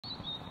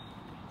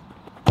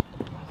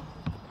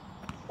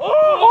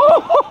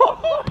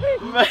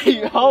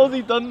Mate, how has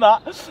he done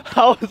that?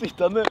 How has he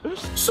done it?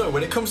 So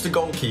when it comes to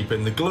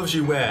goalkeeping, the gloves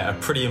you wear are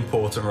pretty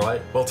important, right?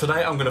 Well,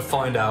 today I'm going to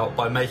find out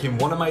by making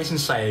one amazing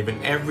save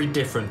in every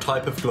different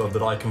type of glove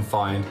that I can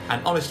find.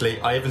 And honestly,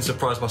 I even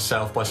surprised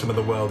myself by some of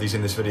the worldies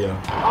in this video.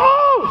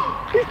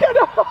 Oh! He's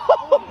getting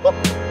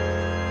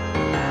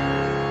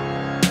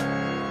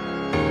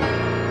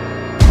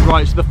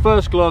Right, so the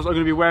first gloves I'm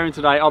going to be wearing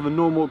today are the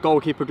normal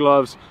goalkeeper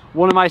gloves.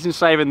 One amazing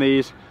save in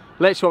these.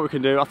 Let's see what we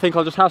can do. I think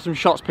I'll just have some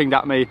shots pinged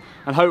at me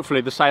and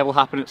hopefully the save will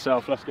happen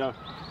itself. Let's go.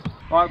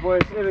 All right,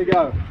 boys, here we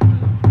go.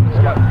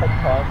 Let's go.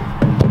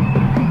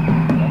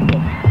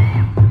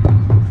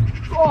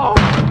 Oh,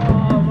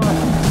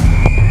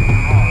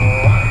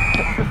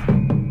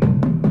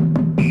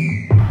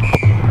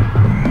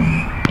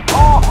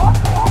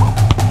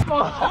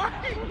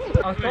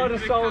 I kind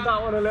of sold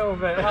that one a little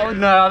bit.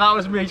 No, that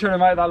was me trying to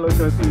make that look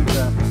good.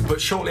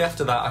 But shortly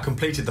after that, I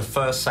completed the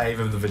first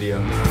save of the video.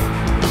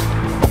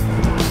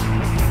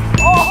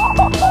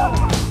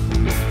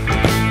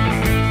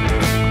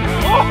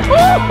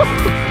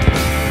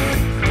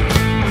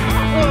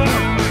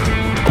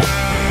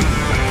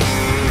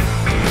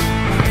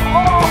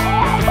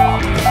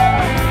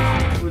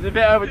 Was it a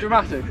bit over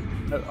dramatic?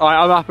 Alright,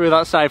 I'm happy with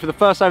that save. For the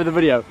first save of the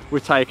video, we're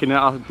taking it.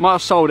 I might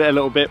have sold it a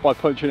little bit by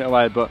punching it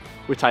away, but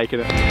we're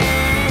taking it.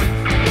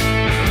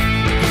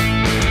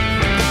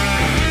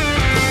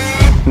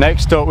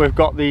 Next up, we've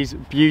got these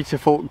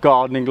beautiful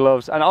gardening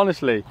gloves, and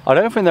honestly, I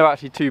don't think they're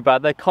actually too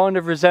bad. They kind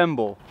of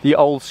resemble the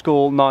old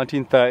school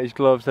 1930s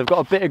gloves. They've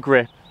got a bit of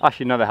grip.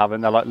 Actually, no, they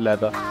haven't. They're like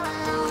leather.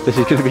 This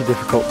is going to be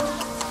difficult.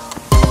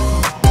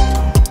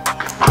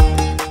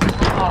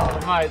 Oh,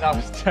 mate, that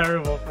was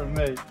terrible from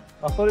me.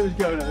 I thought it was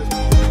going over.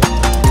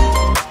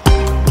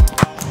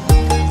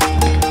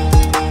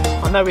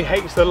 I know he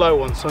hates the low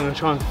one, so I'm going to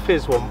try and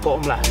fizz one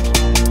bottom left.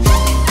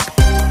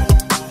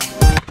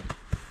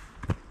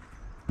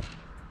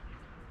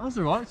 That was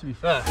alright, to be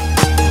fair.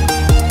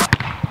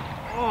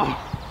 Oh,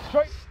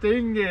 straight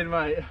stinging,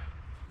 mate.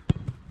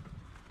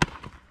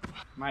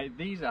 Mate,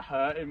 these are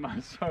hurting,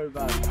 man, so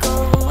bad.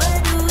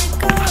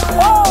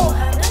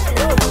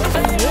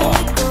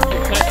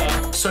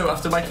 So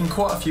after making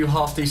quite a few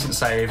half-decent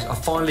saves, I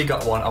finally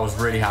got one I was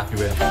really happy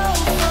with.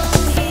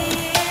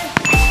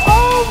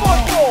 Oh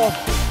my god!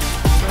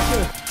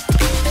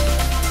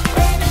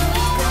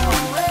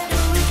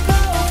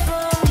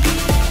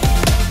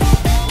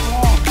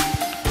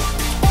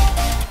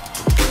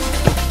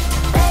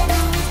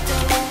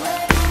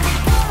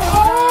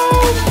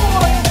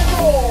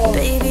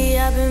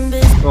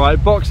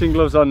 Right, boxing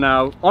gloves on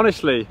now.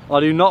 Honestly, I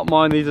do not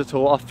mind these at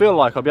all. I feel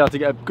like I'll be able to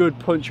get a good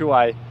punch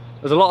away.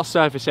 There's a lot of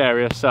surface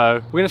area,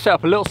 so we're going to set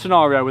up a little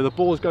scenario where the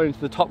ball's going into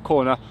the top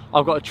corner.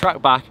 I've got to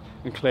track back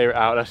and clear it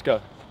out. Let's go.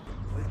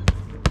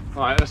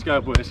 All right, let's go,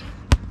 boys.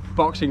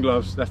 Boxing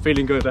gloves, they're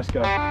feeling good. Let's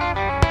go.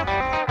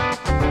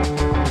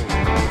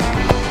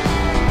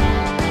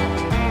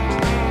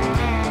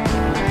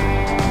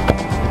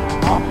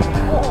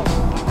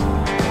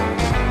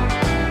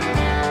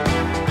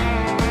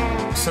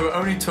 So it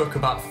only took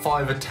about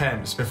 5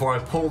 attempts before I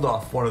pulled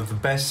off one of the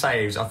best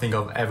saves I think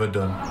I've ever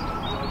done.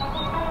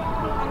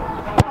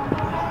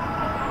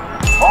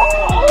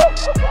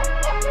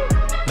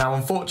 Now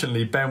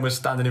unfortunately Ben was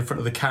standing in front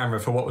of the camera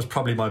for what was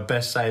probably my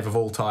best save of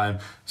all time,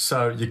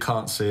 so you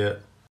can't see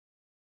it.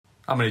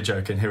 I'm only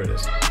joking, here it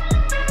is.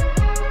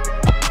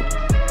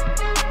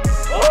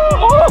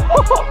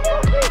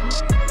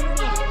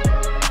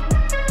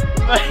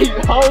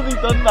 Mate, how has he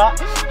done that?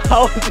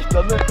 How has he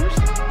done it?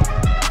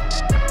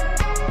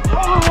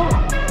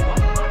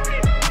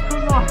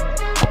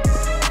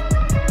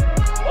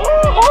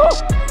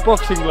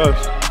 Boxing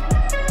gloves.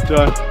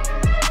 Done.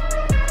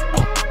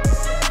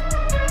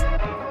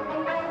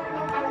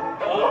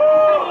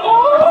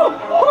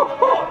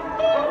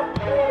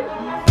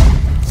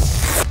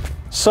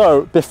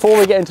 So, before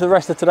we get into the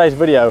rest of today's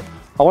video,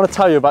 I want to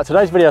tell you about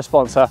today's video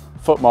sponsor,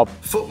 FootMob.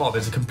 FootMob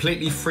is a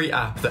completely free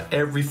app that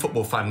every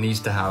football fan needs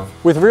to have.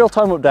 With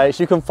real-time updates,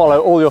 you can follow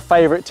all your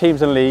favourite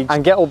teams and leagues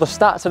and get all the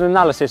stats and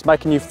analysis,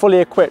 making you fully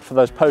equipped for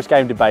those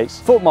post-game debates.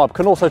 FootMob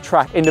can also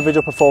track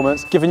individual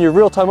performance, giving you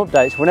real-time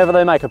updates whenever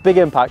they make a big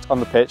impact on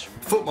the pitch.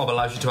 FootMob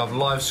allows you to have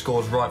live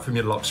scores right from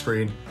your lock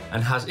screen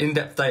and has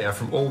in-depth data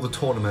from all the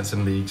tournaments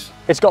and leagues.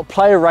 It's got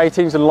player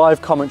ratings and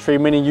live commentary,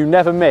 meaning you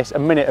never miss a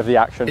minute of the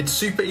action. It's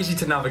super easy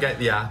to navigate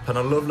the app, and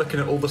I love looking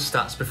at all the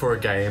stats before a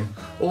game.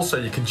 Also,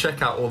 you can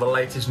check out all the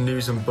latest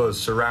news and buzz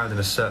surrounding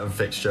a certain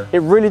fixture. It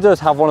really does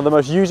have one of the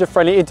most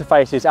user-friendly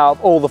interfaces out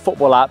of all the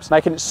football apps,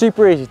 making it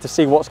super easy to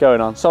see what's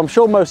going on. So I'm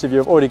sure most of you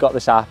have already got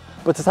this app,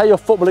 but to take your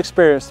football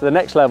experience to the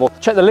next level,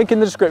 check the link in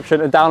the description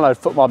and download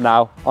FootMob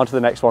now. On to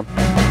the next one.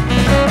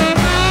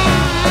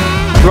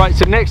 Right,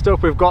 so next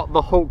up we've got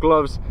the Hulk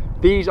gloves.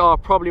 These are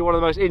probably one of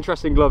the most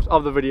interesting gloves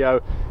of the video.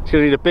 It's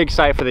going to need a big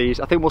save for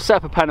these. I think we'll set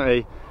up a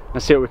penalty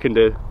and see what we can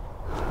do.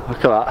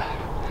 Look at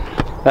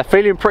that. They're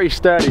feeling pretty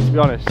sturdy, to be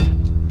honest.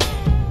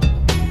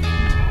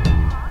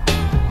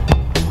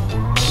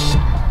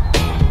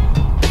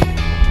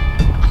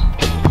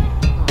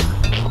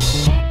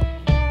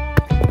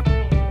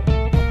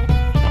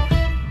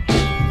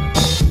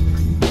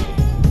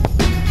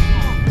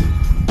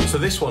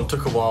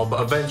 took a while, but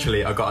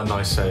eventually I got a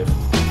nice save.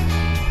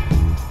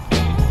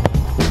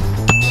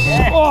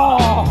 Yeah.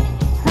 Oh!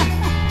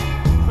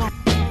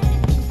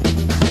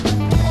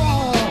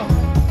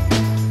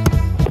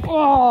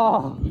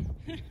 Oh!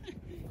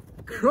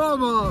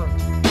 Come on!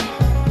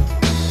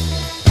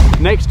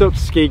 Next up,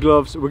 ski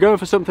gloves. We're going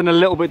for something a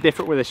little bit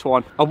different with this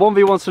one. A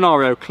 1v1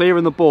 scenario,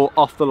 clearing the ball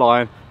off the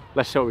line.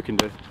 Let's see what we can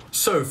do.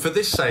 So for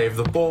this save,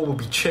 the ball will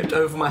be chipped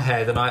over my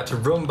head and I had to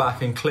run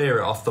back and clear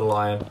it off the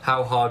line.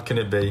 How hard can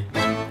it be?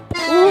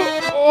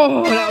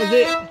 Oh, that was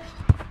it.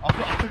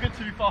 I took it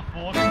too far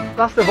forward.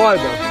 That's the vibe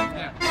though.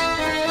 Yeah.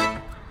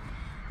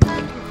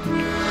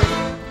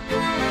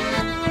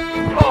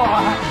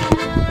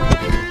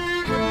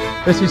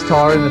 Oh. This is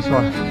tiring, this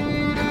one.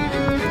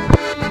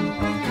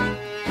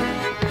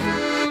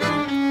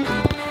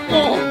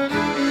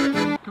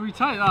 Oh. Can we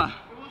take that?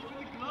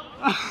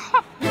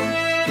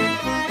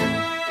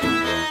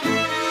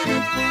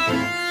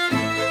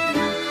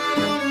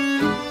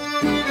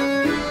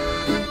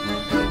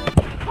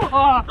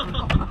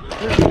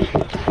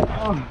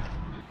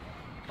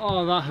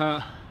 Oh, that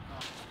hurt.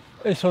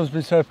 This one's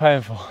been so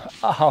painful.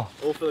 Ow.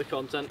 All for the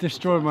content.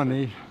 Destroyed my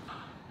knee.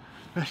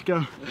 Let's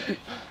go.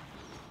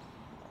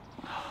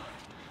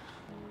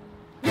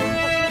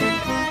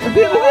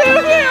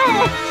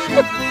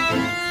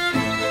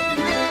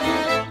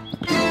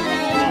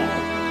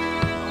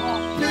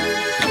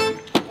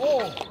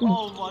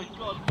 Oh my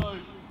god, no.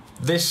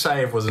 This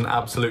save was an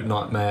absolute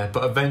nightmare,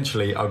 but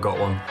eventually I got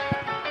one.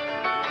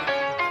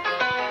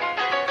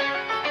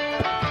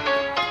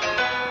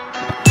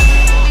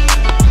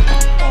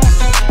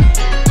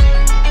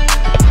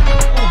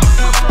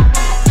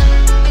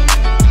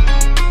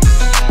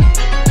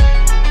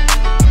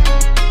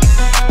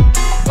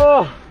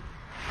 Oh,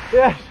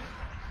 yes.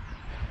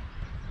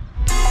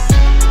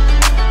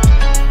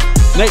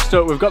 Next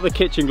up, we've got the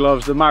kitchen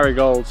gloves, the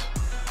marigolds.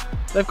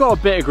 They've got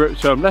a bit of grip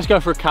to them. Let's go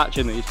for a catch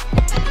in these.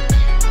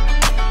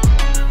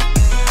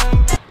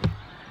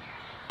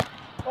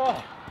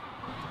 Oh,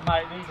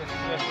 mate, these are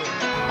slipping.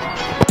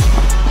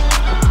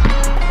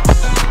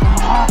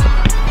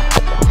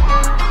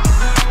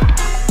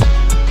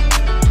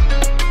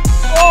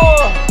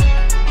 Oh!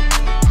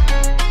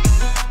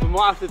 We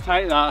might have to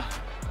take that.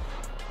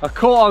 I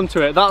caught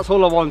onto it, that's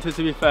all I wanted,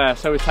 to be fair,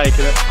 so we're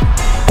taking it.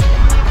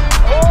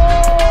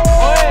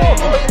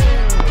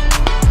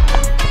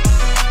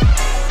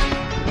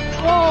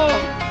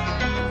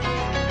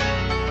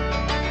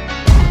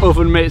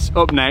 Oven mitts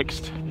up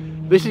next.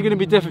 This is going to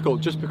be difficult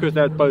just because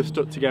they're both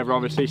stuck together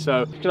obviously,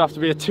 so it's going to have to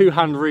be a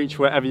two-hand reach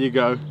wherever you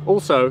go.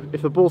 Also,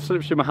 if the ball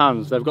slips through my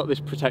hands, they've got this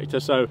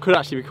protector, so it could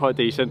actually be quite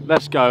decent.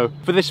 Let's go.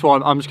 For this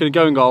one, I'm just going to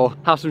go in goal,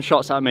 have some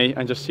shots at me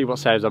and just see what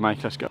saves I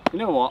make. Let's go. You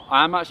know what?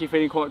 I am actually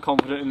feeling quite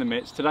confident in the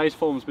mitts. Today's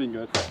form's been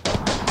good.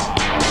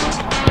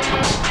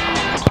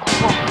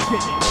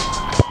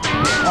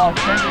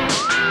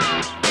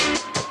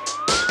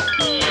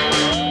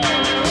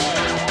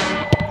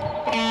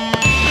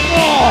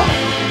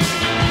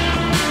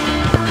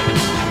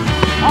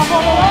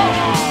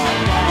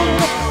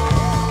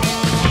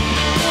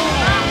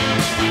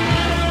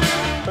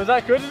 Was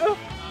that good enough?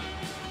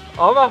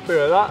 I'm happy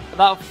with that.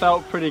 That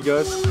felt pretty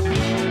good.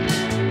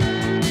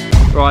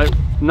 Right,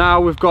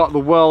 now we've got the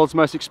world's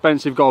most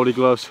expensive goalie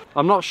gloves.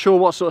 I'm not sure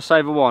what sort of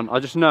save I want. I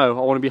just know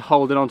I want to be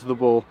holding onto the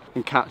ball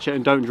and catch it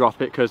and don't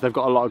drop it because they've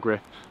got a lot of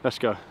grip. Let's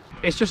go.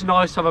 It's just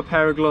nice to have a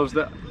pair of gloves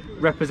that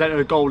represent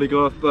a goalie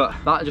glove, but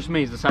that just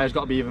means the save's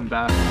got to be even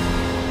better.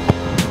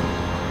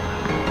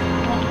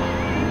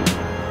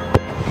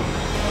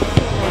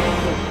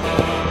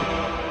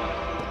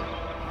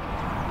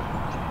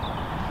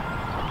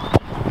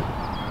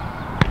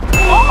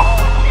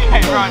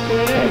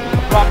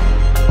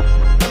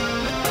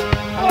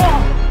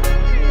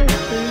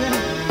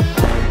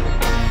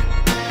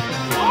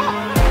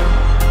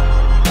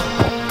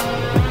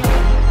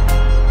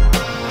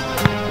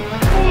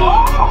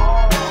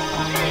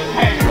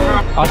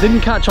 I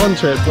didn't catch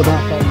onto it, but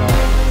that felt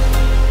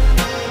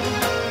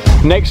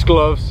nice. Next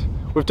gloves.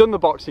 We've done the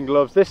boxing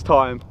gloves. This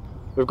time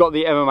we've got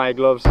the MMA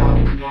gloves.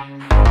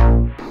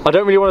 I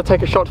don't really want to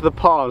take a shot to the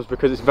palms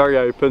because it's very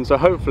open, so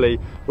hopefully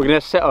we're going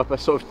to set up a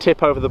sort of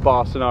tip over the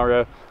bar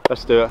scenario.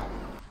 Let's do it.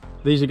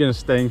 These are going to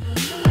sting.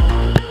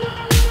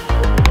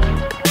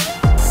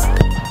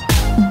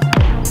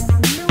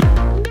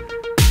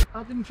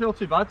 That didn't feel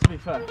too bad, to be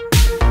fair.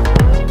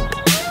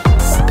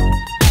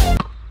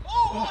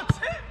 Oh, a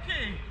tip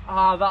key!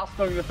 Ah, that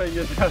stung the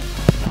fingers.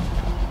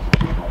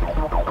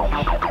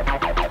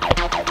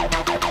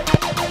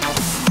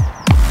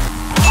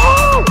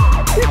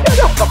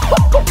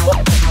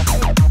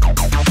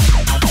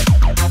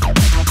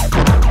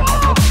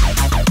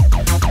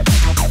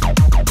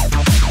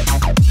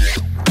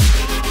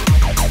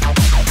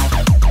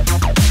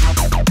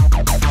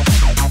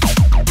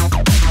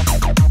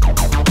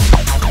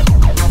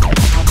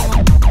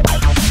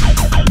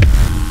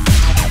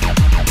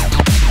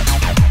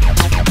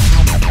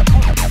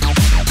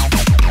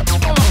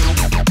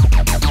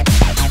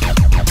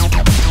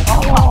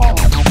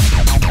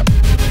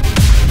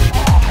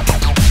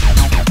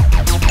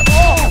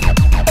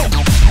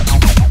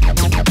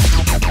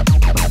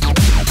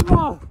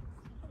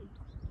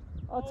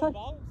 I'll take.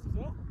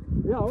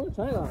 Yeah, I want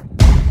to take that.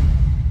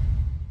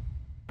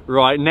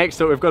 Right,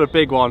 next up we've got a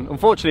big one.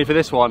 Unfortunately for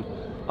this one,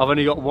 I've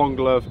only got one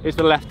glove. It's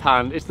the left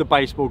hand, it's the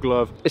baseball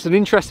glove. It's an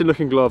interesting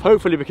looking glove.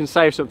 Hopefully we can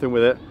save something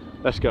with it.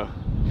 Let's go. Do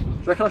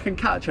you reckon I can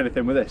catch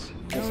anything with this?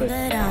 Let's see.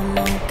 That I'm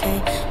okay,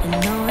 you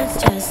know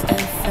it's just a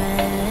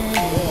phase.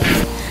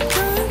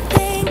 Don't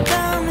think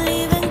I'm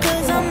leaving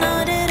 'cause I'm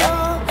not at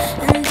all.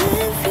 And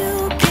if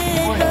you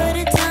get hurt,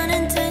 it's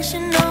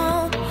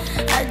unintentional.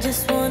 I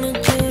just wanted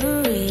you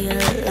to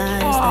realize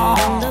that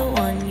I'm the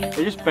one you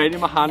It just bent in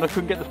my hand. I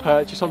couldn't get the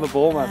purchase on the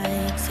ball, man.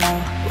 like. So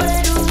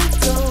where do we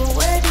go?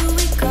 Where do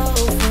we go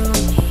from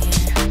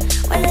here?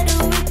 Where do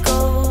we go?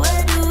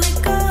 Where do we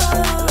go?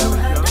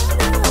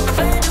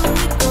 Where do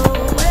we go?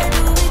 Where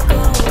do we go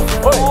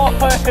from Oh,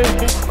 here?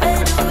 Where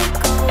do we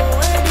go?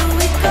 Where do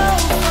we go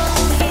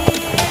from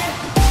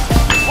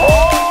here?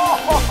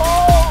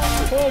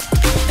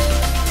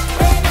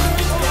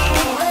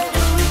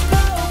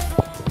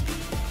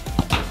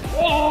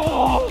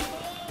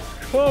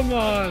 Come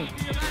on!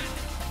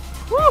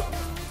 Woo!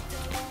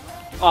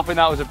 I think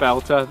that was a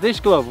belter. This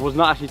glove was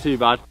not actually too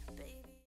bad.